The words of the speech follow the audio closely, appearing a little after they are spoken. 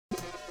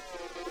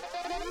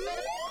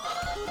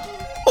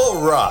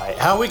Alright,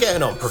 how are we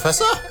getting on,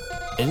 Professor?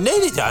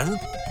 Nearly done.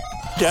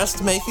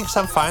 Just making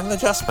some final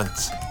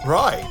adjustments.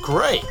 Right,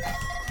 great.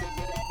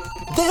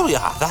 There we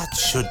are. That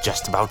should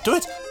just about do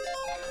it.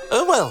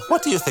 Well,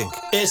 what do you think?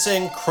 It's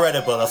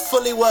incredible. A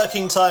fully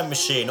working time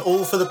machine,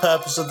 all for the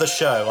purpose of the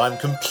show. I'm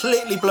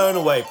completely blown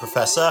away,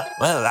 Professor.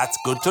 Well, that's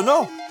good to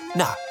know.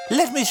 Now,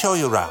 let me show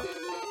you around.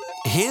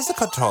 Here's the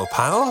control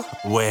panel,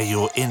 where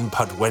you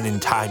input when in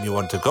time you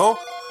want to go.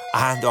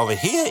 And over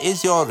here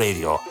is your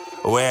radio,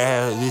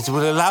 where it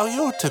will allow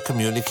you to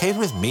communicate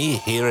with me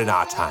here in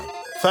our time.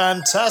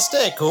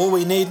 Fantastic. All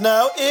we need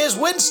now is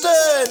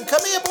Winston.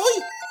 Come here,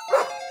 boy.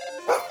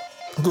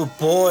 Good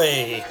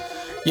boy.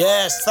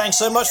 Yes, thanks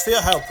so much for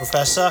your help,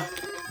 Professor.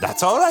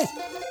 That's all right.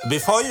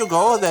 Before you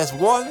go, there's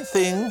one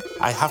thing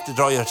I have to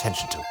draw your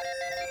attention to.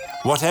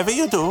 Whatever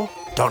you do,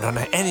 don't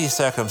under any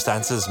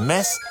circumstances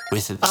mess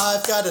with it.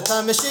 I've got a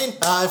time machine,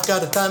 I've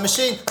got a time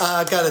machine,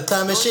 I got a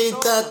time machine,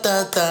 da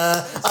da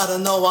da. I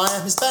don't know why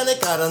I'm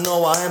Hispanic, I don't know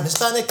why I'm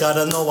Hispanic, I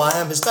don't know why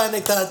I'm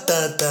Hispanic, da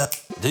da da.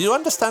 Do you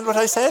understand what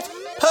I said?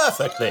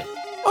 Perfectly.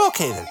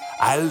 Okay then,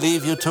 I'll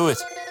leave you to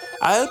it.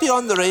 I'll be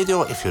on the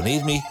radio if you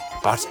need me,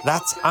 but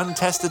that's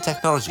untested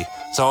technology,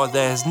 so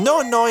there's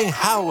no knowing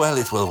how well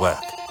it will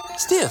work.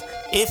 Still,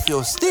 if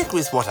you stick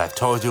with what I've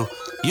told you,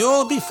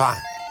 you'll be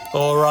fine.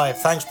 All right,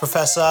 thanks,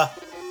 Professor.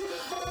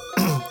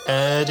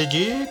 Did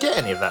you get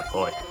any of that,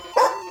 boy?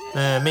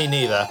 Me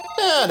neither.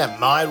 Never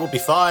mind, we'll be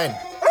fine.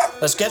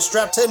 Let's get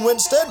strapped in,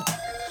 Winston.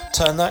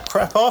 Turn that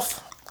crap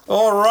off.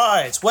 All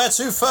right, where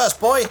to first,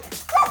 boy?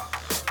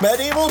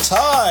 Medieval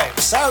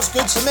times. Sounds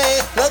good to me.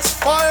 Let's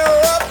fire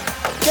up.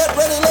 Get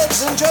ready,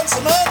 ladies and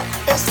gentlemen.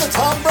 It's the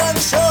Tom Brand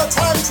Show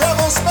Time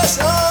Travel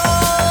Special.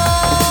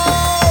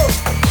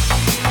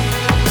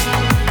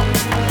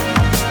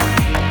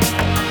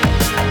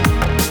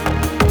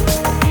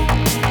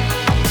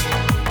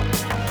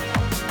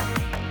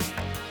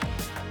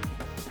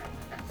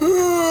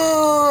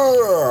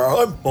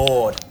 I'm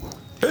bored.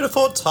 Who'd have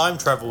thought time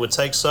travel would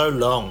take so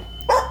long?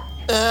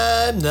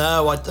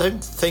 No, I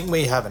don't think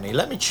we have any.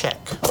 Let me check.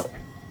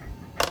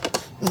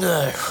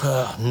 No,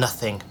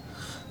 nothing.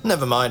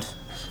 Never mind.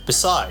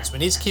 Besides, we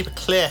need to keep a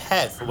clear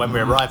head for when we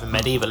arrive in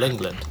medieval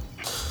England.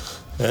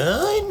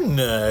 I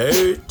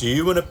know. Do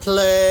you want to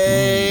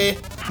play?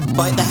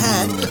 Bite the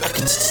hand.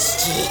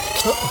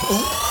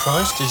 Oh,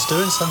 Christ, he's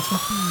doing something.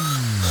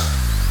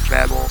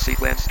 Travel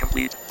sequence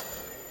complete.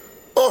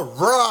 All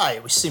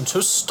right, we seem to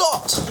have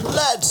stopped.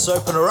 Let's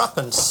open her up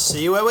and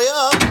see where we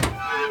are.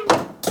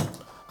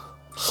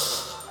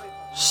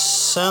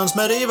 Sounds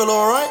medieval,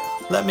 all right.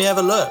 Let me have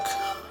a look.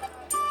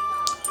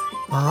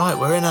 All right,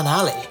 we're in an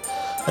alley.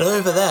 And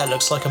over there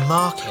looks like a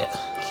market.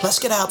 Let's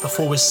get out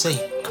before we're seen.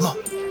 Come on.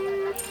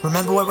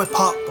 Remember where we're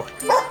parked, boy.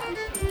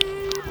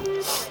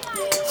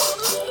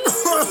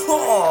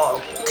 Oh,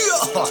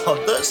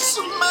 God, the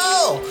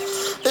smell.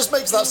 This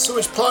makes that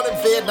sewage plant in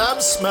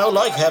Vietnam smell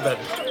like heaven.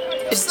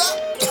 Is that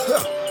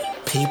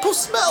people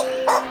smell?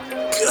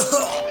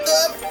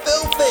 They're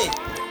filthy.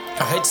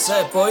 I hate to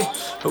say it, boy,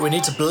 but we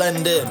need to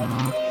blend in.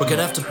 We're going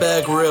to have to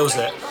Bear Grylls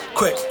it.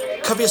 Quick,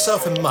 cover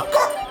yourself in muck.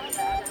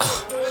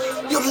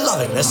 You're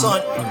loving this,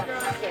 aren't you?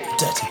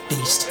 Dirty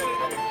beast.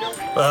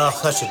 Well,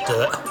 that should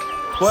do it.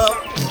 Well,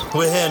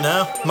 we're here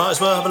now. Might as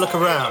well have a look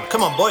around.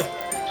 Come on, boy.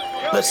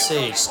 Let's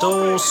see.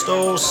 Stalls,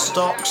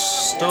 stocks,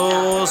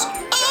 stores.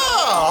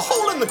 Ah, a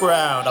hole in the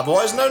ground,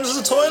 otherwise known as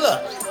a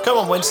toilet. Come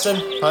on,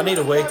 Winston. I need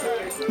a wee.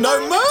 No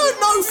mud,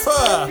 no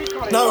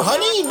fur. No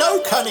honey,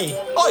 no cunny.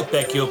 I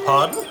beg your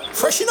pardon.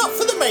 Freshen up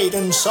for the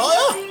maiden,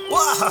 sire.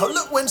 Wow,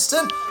 look,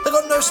 Winston. They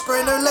got no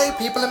spray, no lay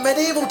people in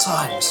medieval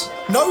times.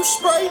 No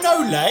spray, no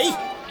lay?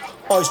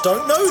 I just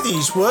don't know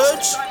these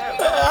words.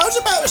 How's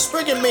about a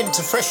sprig of mint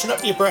to freshen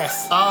up your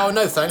breath? Oh,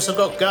 no thanks, I've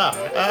got gum.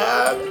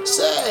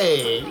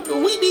 Say,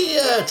 we be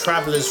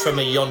travellers from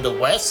yonder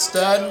west,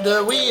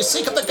 and we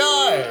seek up the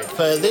guide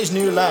for these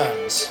new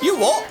lands. You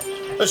what?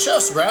 Show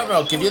us around and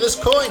I'll give you this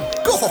coin.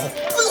 God,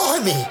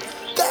 blimey,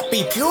 that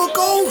be pure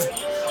gold.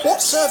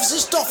 What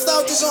services doth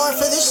thou desire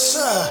for this,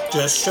 sir?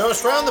 Just show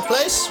us round the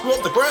place. We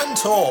want the grand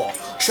tour.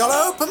 Shall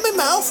I open my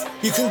mouth?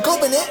 You can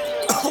gob in it.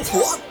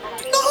 What?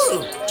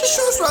 No, just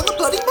show us round the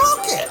bloody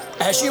market.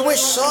 As you wish,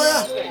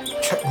 sire.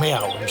 Check me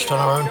out, Winston,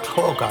 our own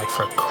tour guide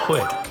for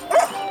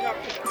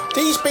 £1.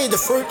 These be the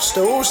fruit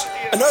stalls,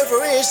 and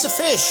over here's the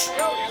fish.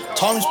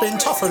 Time's been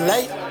tougher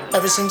late,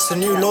 ever since the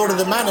new Lord of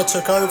the Manor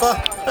took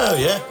over. Oh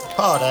yeah,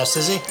 hard ass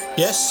is he?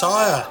 Yes,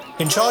 sire.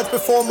 In charge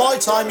before my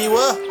time you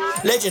were.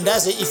 Legend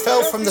has it he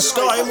fell from the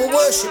sky and were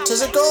worshipped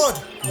as a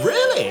god.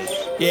 Really?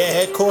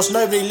 Yeah, of course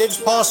nobody lives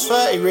past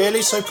 30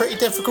 really, so pretty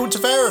difficult to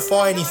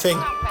verify anything.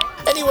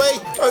 Anyway,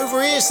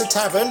 over here's the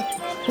tavern.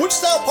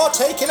 Wouldst thou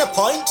partake in a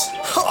pint?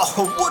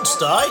 Oh,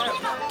 wouldst I?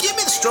 Give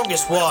me the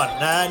strongest one,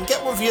 and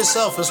get one for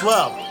yourself as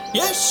well.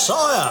 Yes,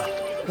 sire.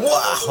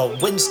 Wow,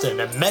 Winston,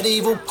 a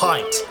medieval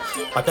pint.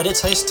 I bet it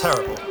tastes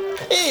terrible.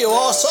 Here you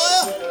are,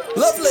 sire.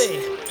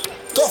 Lovely.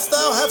 Doth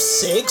thou have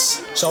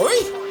cigs?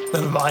 Sorry?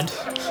 Never mind.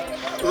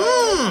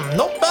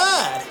 Not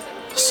bad.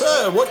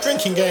 So, what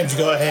drinking games you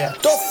got here?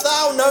 Doth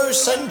thou know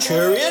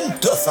Centurion?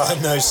 Doth I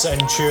know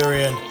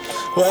Centurion?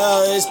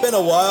 Well, it's been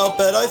a while,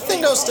 but I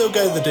think I'll still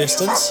go the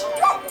distance.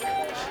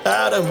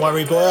 Don't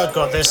worry, boy, I've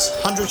got this.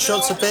 100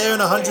 shots of beer in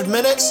 100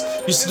 minutes.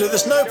 Used to do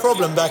this no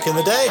problem back in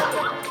the day.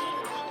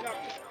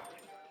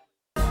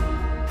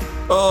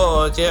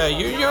 Oh, yeah,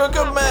 you're a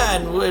good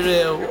man.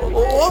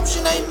 What's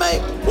your name,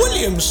 mate?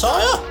 William,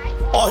 sire?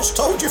 I've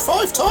told you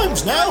 5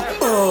 times now.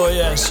 Oh,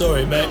 yeah,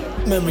 sorry, mate.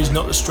 Memory's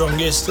not the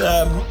strongest.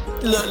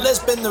 Look, let's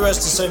bin the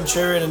rest of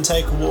Centurion and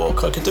take a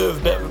walk. I could do with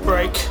a bit of a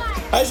break.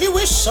 As you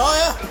wish,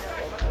 sire.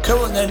 Come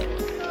on, then.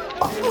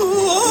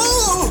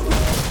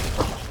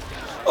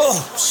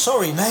 Oh,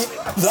 sorry, mate.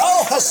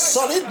 Thou hast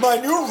sullied my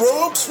new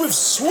robes with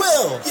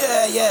swill.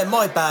 Yeah,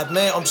 my bad,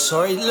 mate. I'm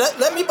sorry.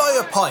 Let me buy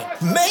you a pint.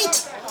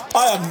 Mate,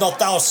 I am not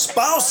thy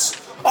spouse.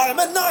 I am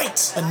a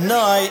knight. A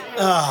knight?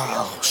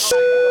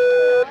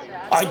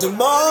 I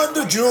demand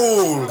a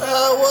duel.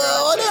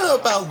 Well, I don't know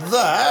about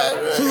that.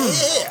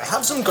 Here,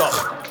 have some gold.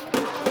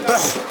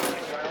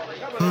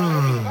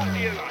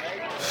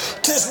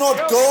 'Tis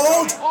not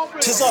gold,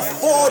 'tis a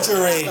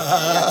forgery.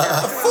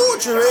 A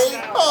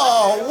forgery?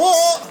 Oh,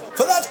 what?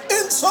 For that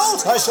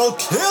insult, I shall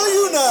kill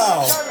you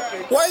now.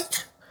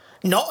 Wait,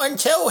 not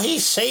until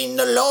he's seen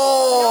the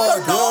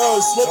Lord.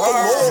 Yes, let the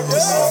Lord.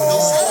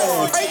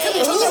 Yes. Take him to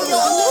the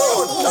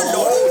Lord. The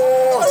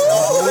Lord.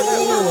 Oh, the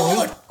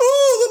Lord.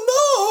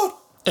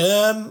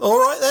 All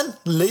right then,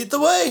 lead the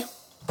way.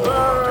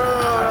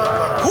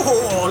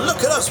 Oh,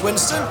 look at us,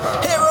 Winston.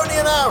 Here only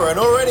an hour and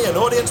already an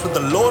audience with the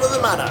Lord of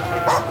the Manor.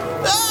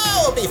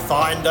 Oh, it'll be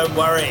fine, don't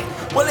worry.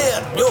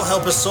 William, you'll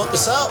help us sort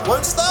this out,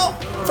 won't thou?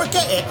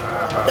 Forget it.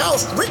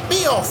 Thou'st rip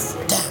me off.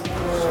 Damn.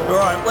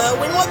 Right, well,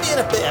 we might be in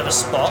a bit of a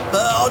spot,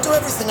 but I'll do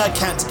everything I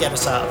can to get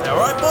us out of there,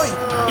 alright, boy?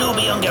 You'll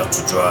be hung out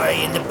to dry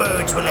and the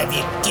birds will have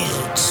your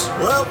gizzards.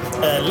 Well,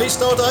 at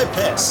least I'll die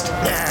pissed.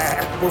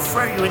 Nah, we'll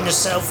throw you in the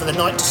cell for the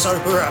night to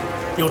sober up.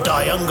 You'll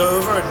die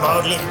hungover and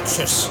mildly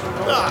anxious.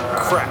 Ah,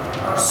 crap.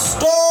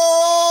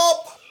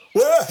 Stop!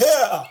 We're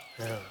here!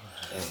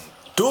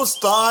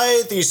 Dost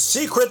thou the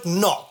secret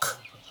knock?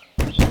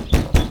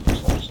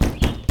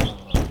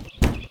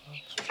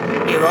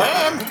 Here I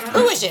am.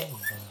 Who is it?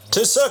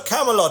 'Tis Sir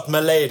Camelot, my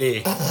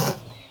lady.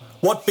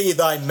 What be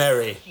thy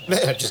merry?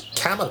 Just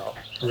Camelot.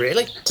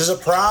 Really? 'Tis a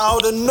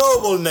proud and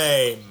noble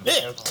name.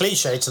 Yeah,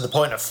 cliche to the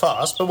point of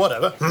farce, but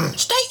whatever.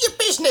 State your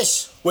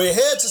business. We're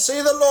here to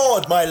see the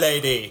Lord, my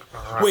lady.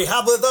 We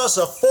have with us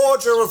a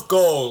forger of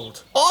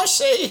gold. I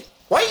see.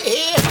 Wait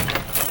here.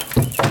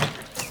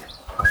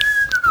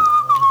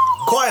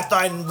 Quiet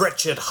thine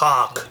wretched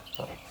hark.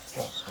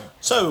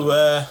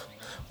 So,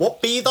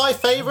 what be thy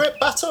favourite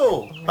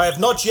battle? I have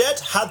not yet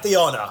had the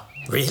honour.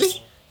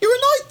 Really? You're a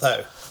knight,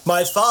 though.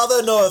 My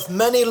father knoweth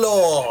many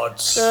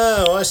lords.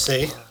 Oh, I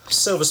see.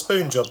 Silver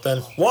spoon job,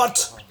 then.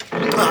 What?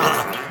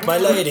 Ah, my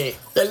lady.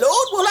 The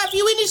Lord will have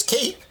you in his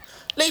keep.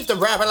 Leave the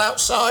rabble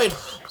outside.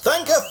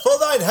 Thanketh for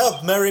thine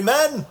help, merry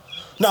men.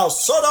 Now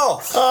sod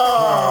off.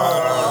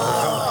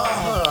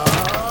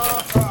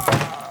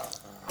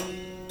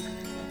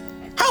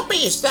 How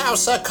beest thou,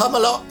 Sir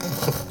Camelot?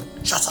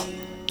 Shut up.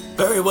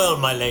 Very well,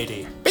 my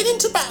lady. Been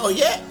into battle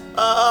yet?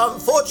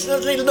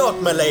 Unfortunately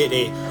not, my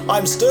lady.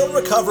 I'm still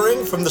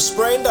recovering from the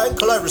sprained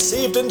ankle I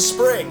received in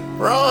spring.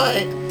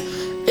 Right.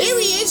 Here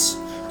he is.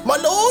 My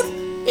lord,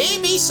 here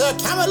be Sir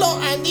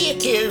Camelot and the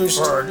accused.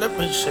 Let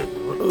me see.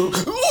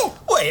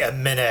 Wait a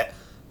minute.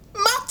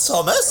 Matt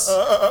Thomas?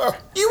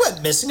 You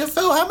went missing at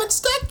Philham and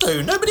Stag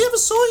Do. Nobody ever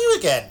saw you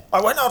again. I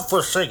went out for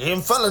a ciggy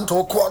and fell into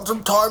a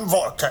quantum time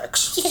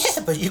vortex.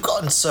 Yeah, but you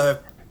got so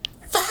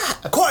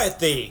fat. Quiet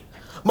thee.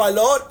 My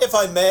lord, if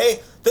I may,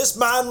 this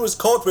man was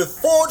caught with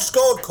forged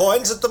gold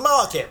coins at the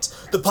market.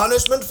 The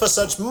punishment for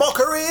such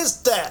mockery is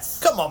death.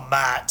 Come on,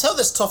 Matt. Tell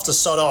this toff to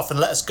sod off and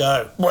let us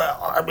go. Well,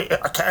 I mean,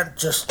 I can't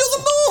just... You're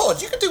the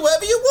Lord. You can do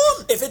whatever you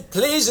want. If it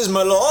pleases,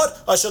 my lord,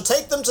 I shall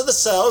take them to the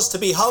cells to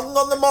be hung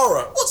on the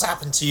morrow. What's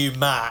happened to you,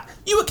 Matt?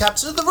 You were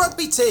captain of the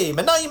rugby team,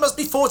 and now you must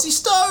be 40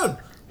 stone.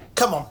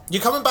 Come on,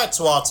 you're coming back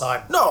to our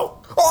time.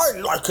 No, I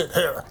like it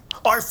here.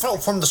 I fell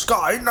from the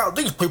sky. Now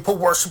these people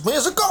worship me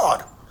as a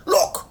god.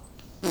 Look.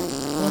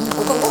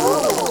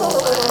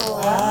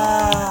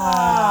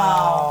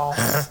 Wow.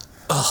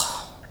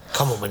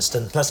 Come on,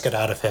 Winston. Let's get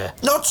out of here.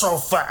 Not so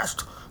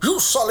fast. You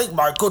sullied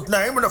my good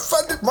name and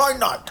offended my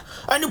knight.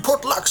 And you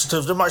put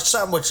laxatives in my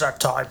sandwich that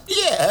time.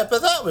 Yeah,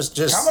 but that was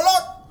just...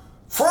 Camelot,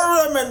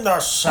 throw them in the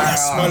cell.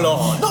 Yes, my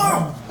lord.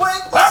 No,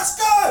 wait, let's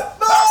go.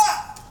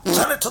 No!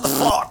 Tell it to the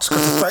farts,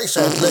 because the face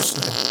ain't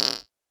listening.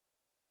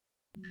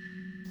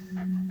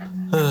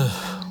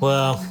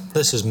 Well,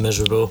 this is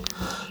miserable.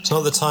 It's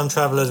not the time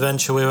travel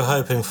adventure we were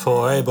hoping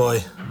for, eh,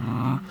 boy?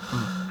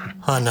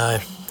 I know.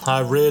 I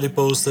really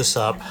balls this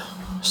up.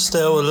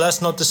 Still, let's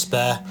not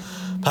despair.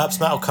 Perhaps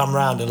Matt will come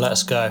round and let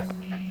us go.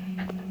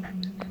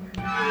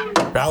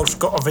 Ralph's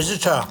got a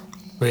visitor.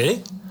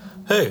 Really?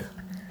 Who?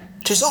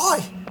 'Tis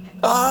I.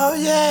 Oh,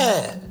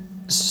 yeah.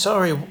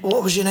 Sorry,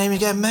 what was your name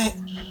again, mate?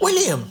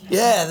 William.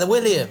 Yeah, the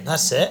William,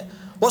 that's it.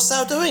 What's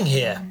thou doing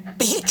here?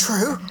 Be it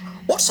true,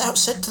 What's out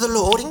said to the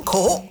Lord in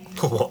court?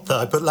 What, that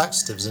I put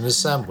laxatives in his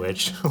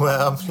sandwich?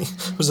 Well,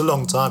 it was a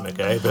long time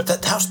ago, but...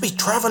 That thou be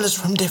travellers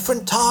from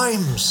different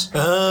times.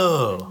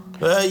 Oh,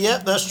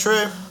 yep, that's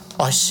true.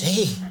 I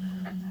see.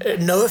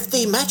 Knoweth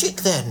thee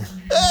magic, then?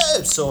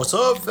 Sort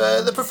of.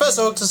 The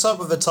professor hooked us up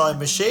with a time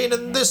machine,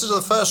 and this is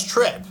the first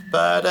trip,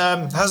 but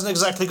hasn't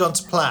exactly gone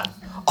to plan.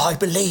 I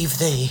believe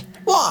thee.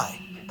 Why?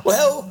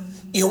 Well,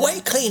 you're way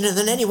cleaner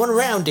than anyone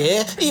around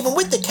here, even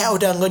with the cow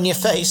dung on your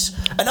face,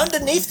 and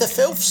underneath the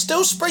filth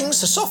still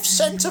springs the soft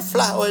scent of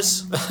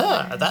flowers.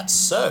 That's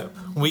so.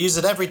 We use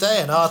it every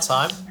day in our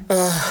time.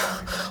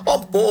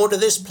 I'm bored of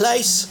this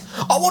place.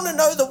 I want to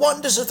know the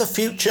wonders of the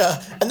future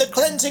and the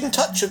cleansing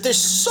touch of this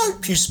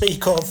soap you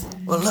speak of.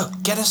 Well,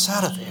 look, get us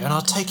out of here and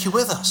I'll take you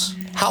with us.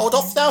 How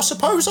doth thou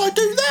suppose I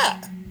do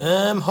that?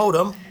 Hold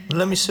on.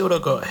 Let me see what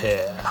I've got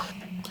here.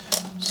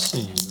 Let's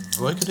see.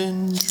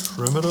 Vicodin,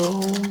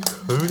 Tramadol,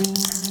 codeine.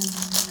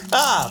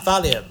 Ah,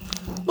 Valium.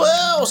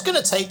 Well, I was going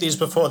to take these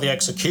before the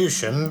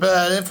execution,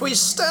 but if we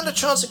stand a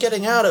chance of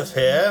getting out of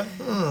here,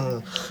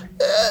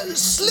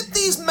 slip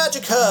these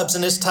magic herbs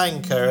in his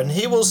tanker and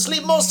he will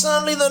sleep more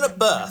soundly than at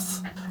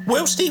birth.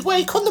 Whilst he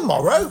wake on the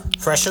morrow,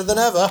 fresher than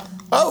ever.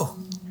 Oh,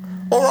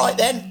 all right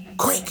then,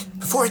 quick,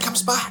 before he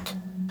comes back.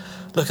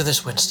 Look at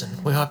this,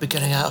 Winston. We might be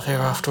getting out of here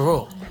after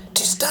all.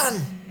 'Tis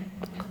done.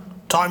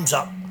 Time's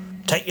up.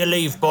 Take your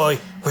leave, boy.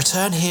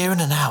 Return here in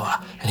an hour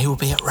and he will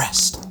be at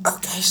rest.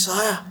 Okay,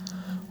 sire.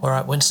 All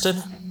right,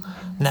 Winston.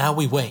 Now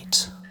we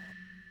wait.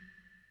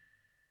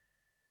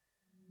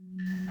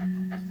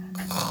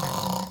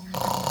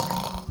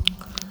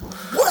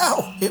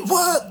 Wow, it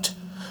worked.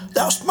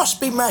 That must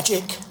be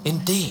magic.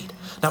 Indeed.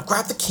 Now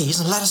grab the keys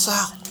and let us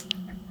out.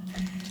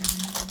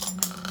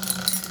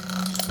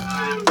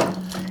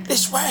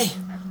 This way.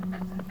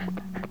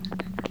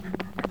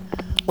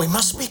 We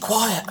must be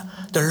quiet.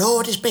 The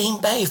Lord is being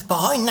bathed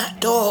behind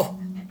that door.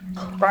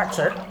 That's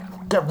it.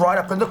 Get right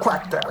up in the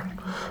crack there.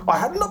 I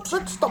had an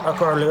upset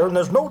stomach earlier, and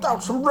there's no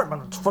doubt some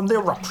remnants from the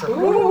eruption.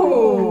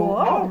 Ooh,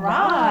 all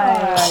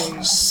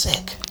right.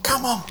 Sick.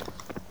 Come on.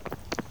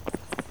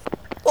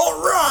 All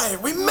right,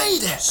 we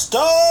made it.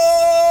 Stop!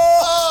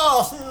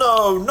 Oh,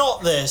 no,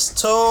 not this,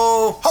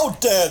 Toe. How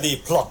dare thee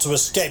plot to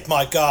escape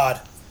my guard?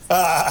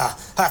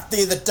 Hath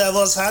thee the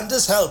devil's hand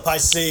as help, I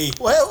see.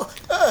 Well,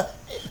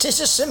 'tis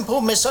a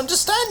simple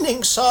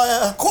misunderstanding,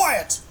 sire.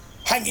 Quiet!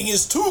 Hanging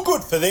is too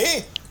good for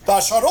thee. Thou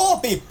shalt all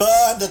be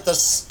burned at the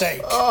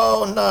stake.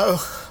 Oh, no.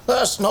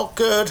 That's not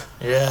good.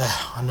 Yeah,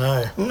 I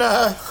know.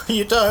 No,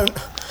 you don't.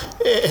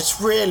 It's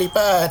really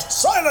bad.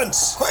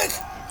 Silence! Quick!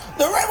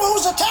 The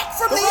rebels attack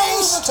from the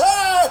east!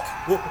 Attack!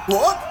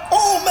 What?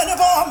 All men of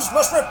arms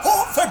must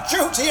report for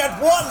duty at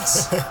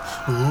once!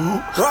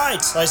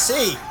 Right, I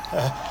see.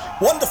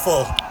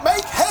 Wonderful.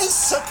 Make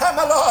haste, Sir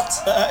Camelot!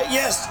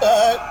 Yes,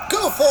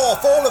 go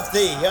forth, all of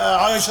thee.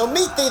 I shall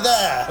meet thee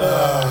there.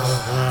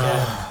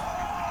 Yeah.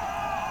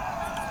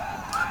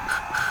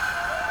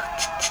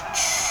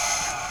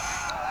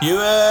 You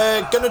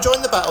gonna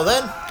join the battle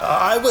then?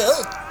 I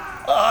will.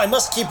 I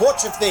must keep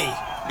watch of thee.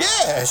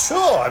 Yeah,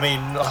 sure. I mean,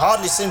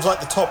 hardly seems like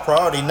the top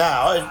priority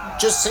now. It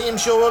just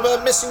seems you're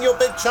missing your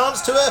big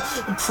chance to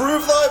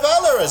prove thy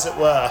valour, as it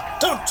were.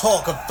 Don't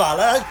talk of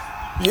valour.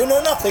 You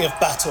know nothing of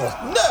battle.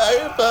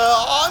 No, but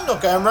I'm not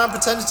going around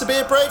pretending to be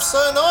a brave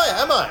Sir Knight,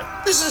 am I?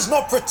 This is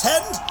not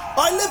pretend.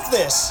 I live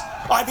this.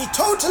 I be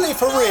totally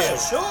for real.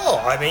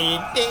 Sure. I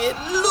mean, it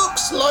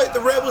looks like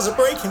the rebels are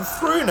breaking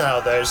through now,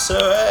 though, so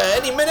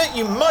any minute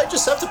you might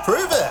just have to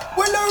prove it.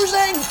 We're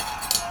losing!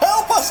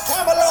 Help us,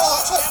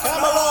 Camelot!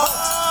 Camelot!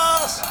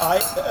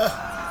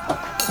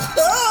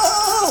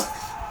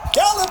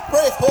 Gallop,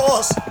 brave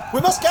horse!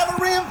 We must gather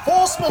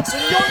reinforcements in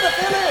yonder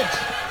village!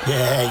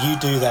 Yeah, you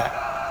do that.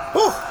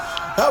 Whew,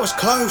 that was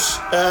close.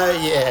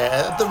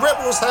 Yeah, the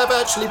rebels have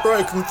actually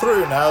broken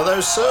through now, though,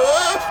 so,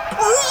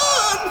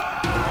 run!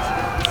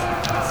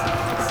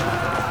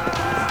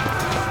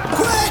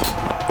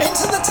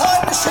 Into the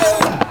time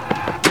machine!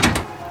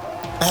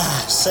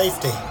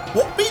 Safety.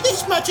 What be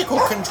this magical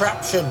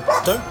contraption?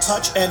 Don't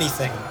touch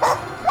anything.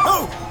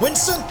 No!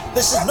 Winston,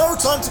 this is no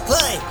time to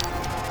play!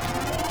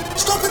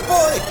 Stop it,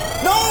 boy!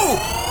 No!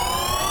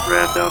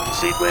 Random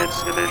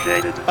sequence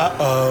initiated.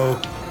 Uh-oh.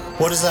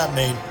 What does that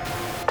mean?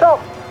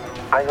 Tom,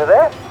 are you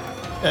there?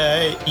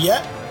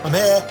 Yeah, I'm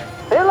here.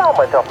 The alarm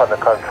went off on the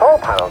control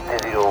panel.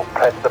 Did you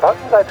press the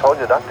buttons I told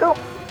you not to?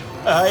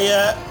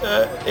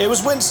 It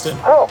was Winston.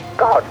 Oh,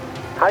 God.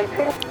 Hi,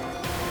 Tim.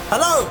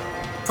 Hello,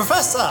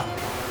 Professor!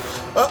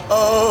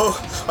 Uh-oh,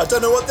 I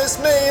don't know what this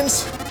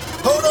means.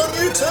 Hold on,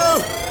 you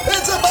two!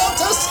 It's about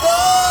to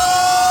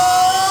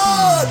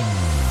start!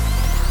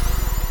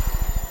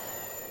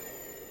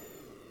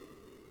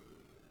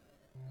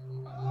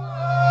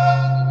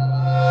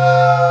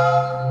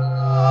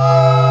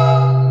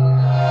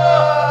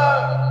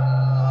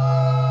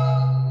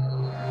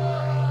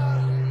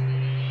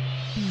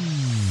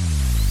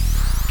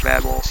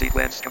 Travel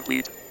sequence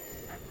complete.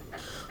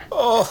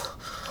 Oh,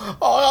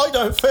 I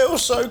don't feel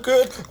so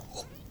good.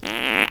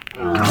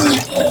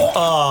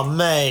 Oh,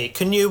 May,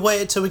 can you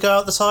wait until we go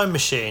out the time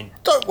machine?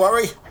 Don't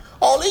worry.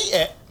 I'll eat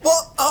it.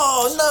 What?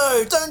 Oh,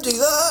 no, don't do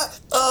that.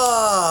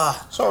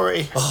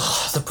 Sorry.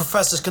 Oh, the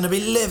professor's going to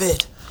be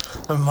livid.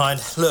 Never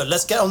mind. Look,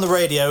 let's get on the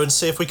radio and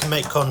see if we can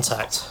make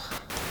contact.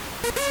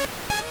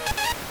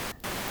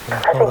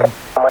 Hold on.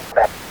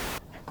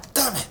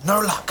 Damn it, no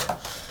luck.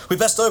 We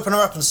best open her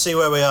up and see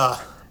where we are.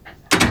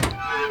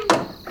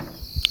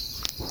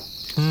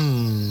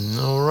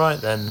 All right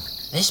then.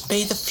 This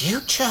be the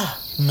future?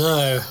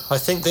 No, I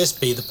think this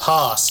be the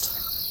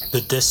past.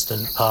 The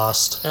distant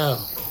past.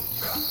 Oh.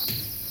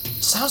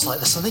 Sounds like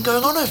there's something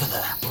going on over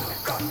there.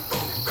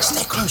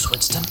 Stay close,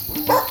 Winston.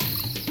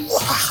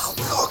 Wow,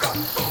 look!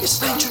 It's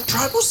an ancient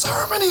tribal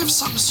ceremony of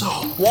some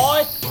sort.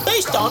 Why?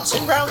 They's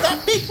dancing round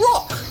that big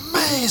rock.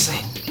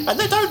 Amazing. And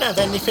they don't have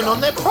anything on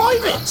their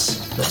privates.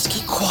 Let's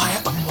keep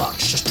quiet and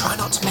watch. Just try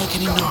not to make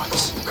any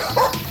noise.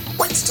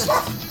 Winston!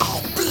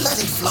 Oh,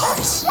 bloody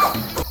flies!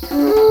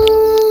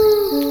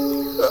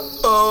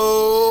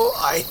 Oh,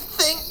 I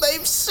think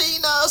they've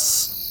seen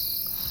us.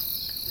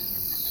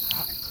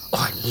 All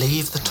right,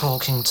 leave the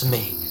talking to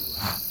me.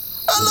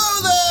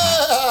 Hello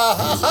there!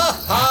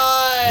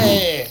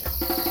 Hi!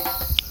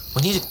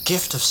 We need a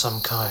gift of some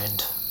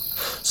kind.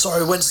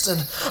 Sorry,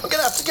 Winston. I'm going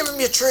to have to give him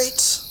your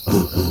treats.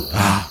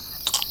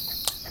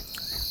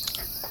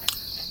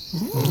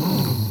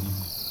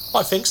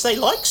 I think they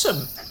likes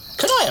them.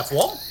 Can I have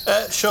one?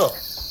 Sure.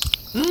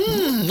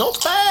 Not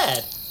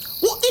bad.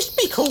 What this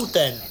be called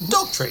then?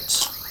 Dog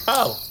treats.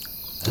 Oh.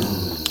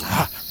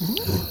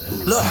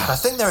 Look, I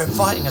think they're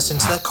inviting us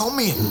into their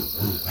commune.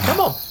 Come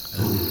on.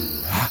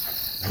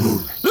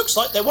 Looks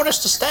like they want us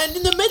to stand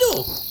in the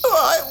middle. All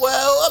right,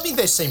 well, I mean,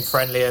 they seem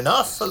friendly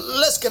enough.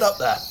 Let's get up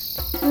there.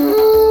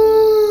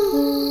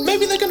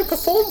 Maybe they're going to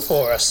perform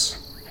for us.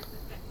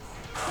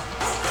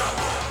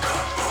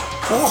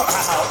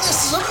 Wow,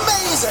 this is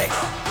amazing!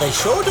 They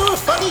sure do a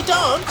funny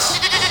dance.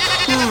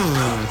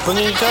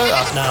 Bringing a goat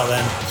up now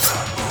then.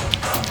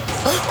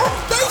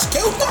 They've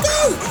killed the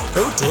goat!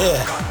 Oh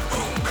dear.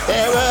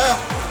 They're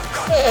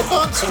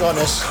advancing on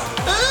us.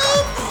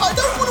 I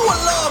don't want to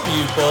alarm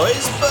you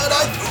boys, but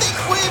I think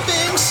we're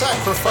being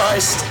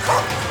sacrificed.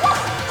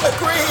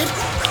 Agreed.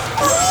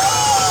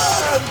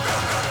 Run!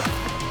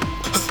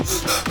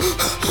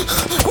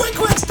 Quick,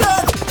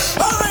 Winston!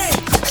 Hurry!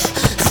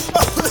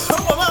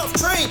 I'm out of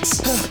treats!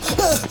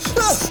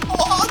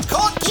 I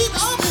can't keep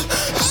up!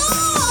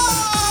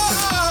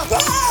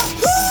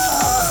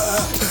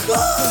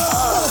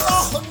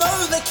 Oh no,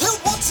 they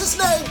killed what's his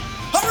name!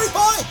 Hurry,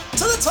 boy!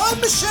 To the time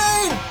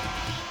machine!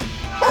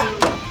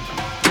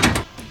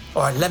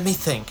 Alright, let me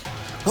think.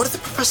 What did the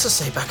professor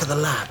say back at the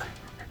lab?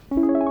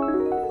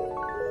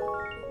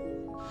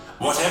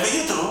 Whatever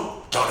you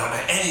do, don't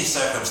under any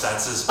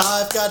circumstances.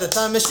 I've got a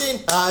time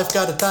machine, I've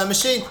got a time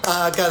machine,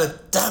 I got a...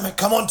 Damn it,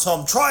 come on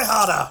Tom, try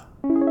harder!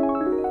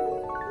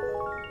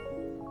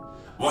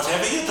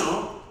 Whatever you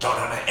do, don't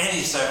under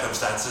any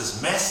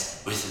circumstances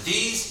mess with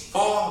these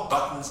 4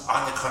 buttons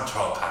on the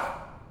control panel.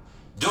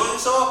 Doing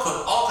so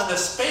could alter the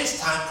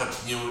space-time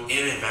continuum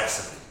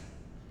irreversibly.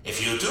 If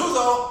you do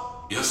though,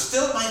 you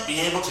still might be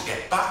able to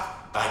get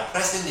back by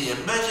pressing the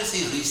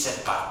emergency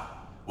reset button,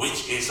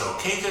 which is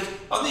located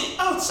on the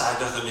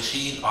outside of the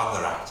machine on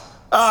the right.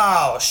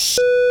 Oh,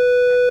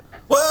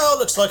 Well,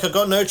 looks like I've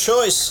got no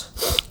choice.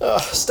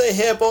 Stay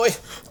here, boy.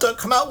 Don't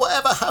come out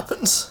whatever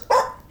happens.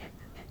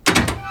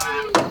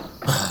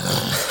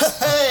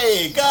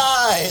 Hey,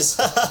 guys!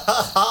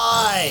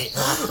 Hi!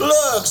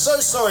 Look, so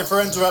sorry for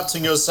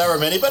interrupting your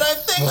ceremony, but I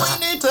think we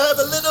need to have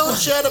a little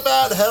chat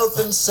about health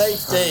and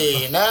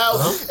safety. Now,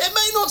 it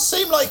may not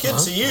seem like it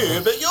to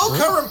you, but your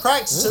current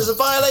practices are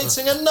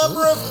violating a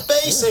number of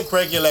basic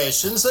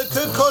regulations that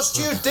could cost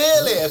you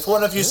dearly if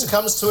one of you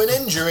succumbs to an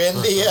injury in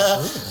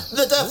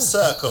the death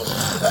circle.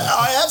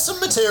 I have some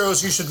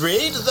materials you should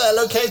read. They're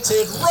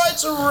located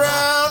right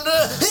around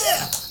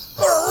here!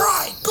 All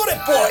right, got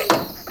it, boy!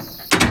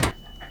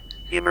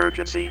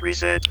 Emergency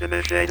reset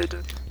initiated.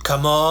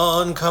 Come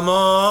on, come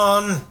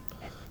on.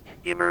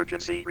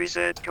 Emergency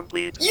reset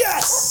complete.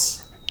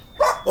 Yes!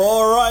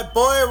 All right,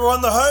 boy, we're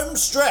on the home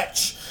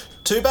stretch.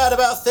 Too bad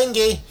about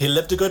Thingy. He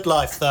lived a good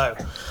life, though.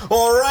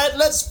 All right,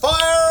 let's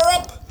fire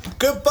up.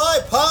 Goodbye,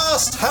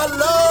 past.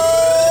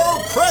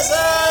 Hello, present.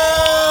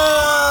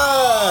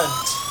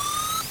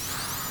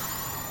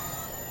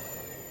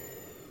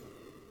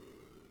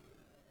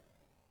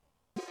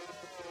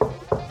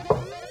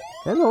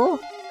 Hello?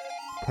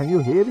 Can you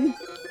hear me?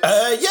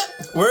 Yeah,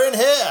 we're in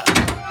here.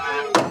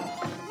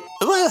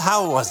 Well,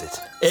 how was it?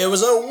 It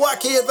was a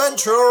wacky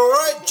adventure, all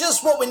right.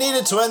 Just what we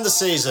needed to end the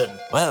season.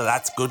 Well,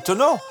 that's good to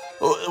know.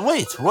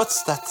 Wait,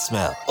 what's that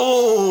smell?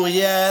 Oh,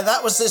 yeah,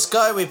 that was this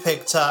guy we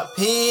picked up.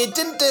 He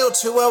didn't deal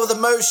too well with the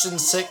motion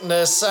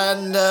sickness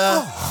and,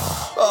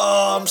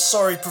 Oh, I'm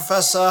sorry,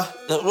 Professor.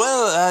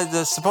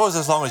 I suppose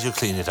as long as you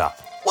clean it up.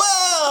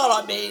 Well,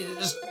 I mean,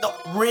 it's not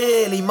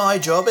really my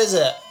job, is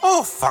it?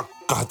 Oh, for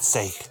God's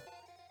sake.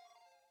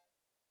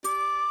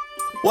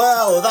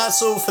 Well,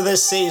 that's all for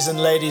this season,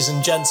 ladies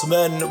and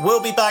gentlemen.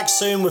 We'll be back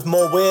soon with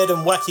more weird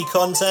and wacky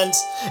content.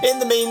 In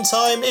the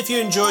meantime, if you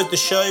enjoyed the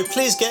show,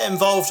 please get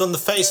involved on the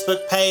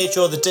Facebook page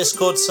or the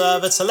Discord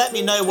server to let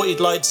me know what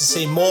you'd like to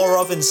see more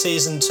of in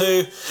Season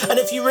 2. And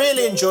if you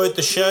really enjoyed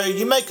the show,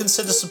 you may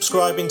consider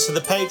subscribing to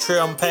the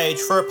Patreon page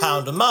for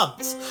 £1 a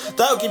month.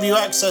 That'll give you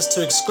access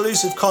to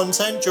exclusive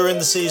content during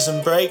the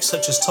season break,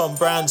 such as Tom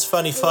Brand's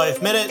Funny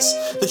 5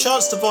 Minutes, the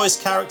chance to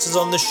voice characters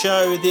on the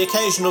show, the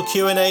occasional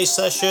Q&A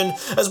session,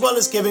 as well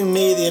as giving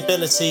me the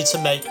ability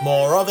to make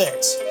more of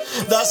it.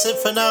 That's it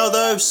for now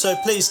though, so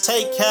please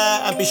take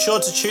care and be sure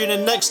to tune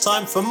in next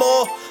time for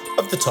more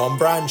of The Tom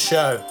Brand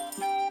Show.